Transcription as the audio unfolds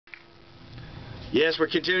Yes, we're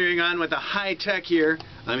continuing on with the high tech here.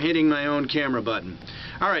 I'm hitting my own camera button.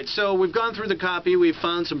 Alright, so we've gone through the copy, we've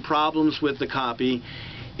found some problems with the copy,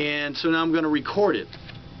 and so now I'm going to record it.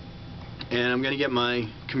 And I'm going to get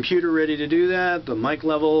my computer ready to do that, the mic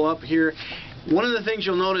level up here. One of the things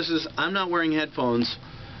you'll notice is I'm not wearing headphones.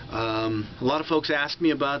 A lot of folks ask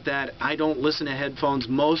me about that. I don't listen to headphones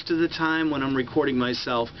most of the time when I'm recording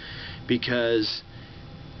myself because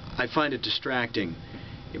I find it distracting.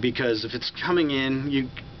 Because if it's coming in, you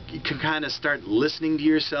can kind of start listening to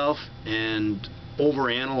yourself and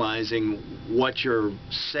overanalyzing what you're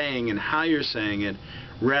saying and how you're saying it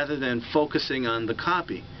rather than focusing on the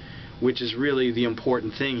copy, which is really the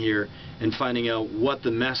important thing here, and finding out what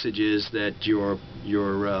the message is that your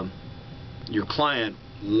client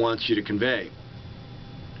wants you to convey.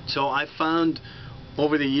 So I found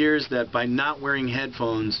over the years that by not wearing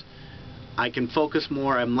headphones, I can focus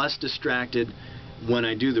more, I'm less distracted when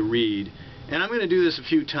I do the read. And I'm going to do this a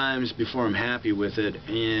few times before I'm happy with it.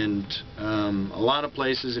 And a lot of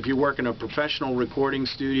places, if you work in a professional recording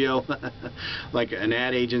studio, like an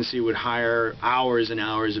ad agency would hire hours and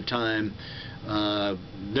hours of time,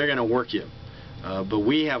 they're going to work you. But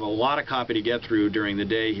we have a lot of copy to get through during the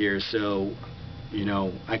day here, so you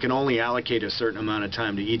know, I can only allocate a certain amount of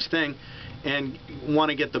time to each thing and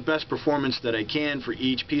want to get the best performance that I can for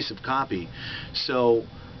each piece of copy. So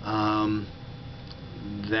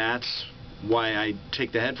that's why I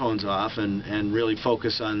take the headphones off and really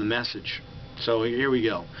focus on the message. So here we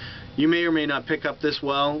go. You may or may not pick up this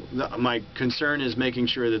well. My concern is making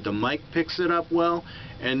sure that the mic picks it up well,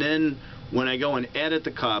 and then when I go and edit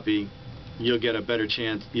the copy, you'll get a better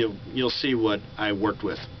chance. You'll see what I worked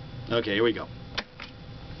with. Okay, here we go.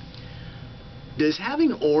 Does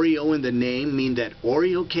having Oreo in the name mean that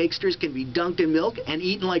Oreo Cakesters can be dunked in milk and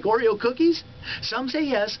eaten like Oreo cookies? Some say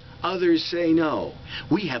yes, others say no.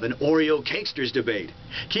 We have an Oreo Cakesters debate.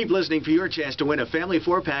 Keep listening for your chance to win a family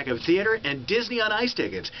 4-pack of theater and Disney on Ice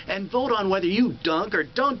tickets, and vote on whether you dunk or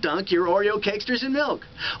don't dunk your Oreo Cakesters in milk.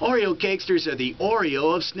 Oreo Cakesters are the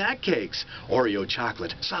Oreo of snack cakes. Oreo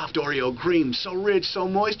chocolate, soft Oreo cream, so rich, so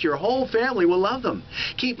moist, your whole family will love them.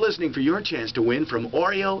 Keep listening for your chance to win from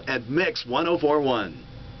Oreo at Mix 1041.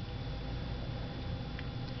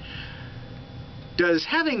 Does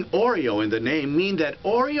having Oreo in the name mean that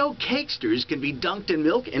Oreo Cakesters can be dunked in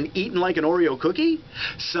milk and eaten like an Oreo cookie?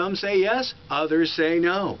 Some say yes, others say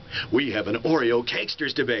no. We have an Oreo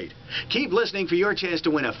Cakesters debate. Keep listening for your chance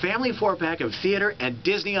to win a family 4-pack of theater and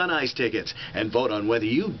Disney on Ice tickets, and vote on whether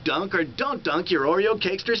you dunk or don't dunk your Oreo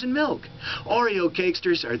Cakesters in milk. Oreo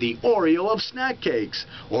Cakesters are the Oreo of snack cakes.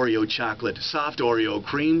 Oreo chocolate, soft Oreo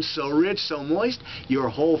cream, so rich, so moist, your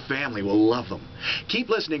whole family will love them. Keep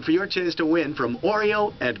listening for your chance to win from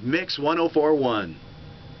Oreo at Mix 1041.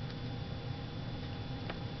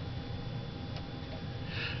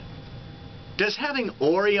 Does having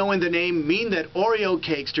Oreo in the name mean that Oreo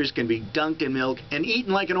Cakesters can be dunked in milk and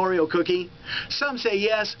eaten like an Oreo cookie? Some say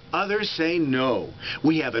yes, others say no.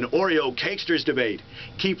 We have an Oreo Cakesters debate.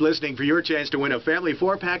 Keep listening for your chance to win a family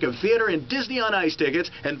 4-pack of theater and Disney on Ice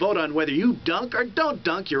tickets, and vote on whether you dunk or don't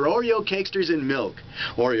dunk your Oreo Cakesters in milk.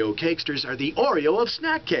 Oreo Cakesters are the Oreo of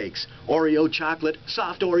snack cakes. Oreo chocolate,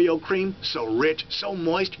 soft Oreo cream, so rich, so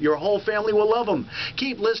moist, your whole family will love them.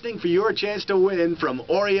 Keep listening for your chance to win from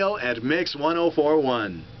Oreo at Mix 1041.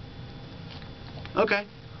 Okay,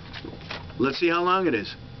 let's see how long it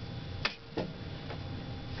is.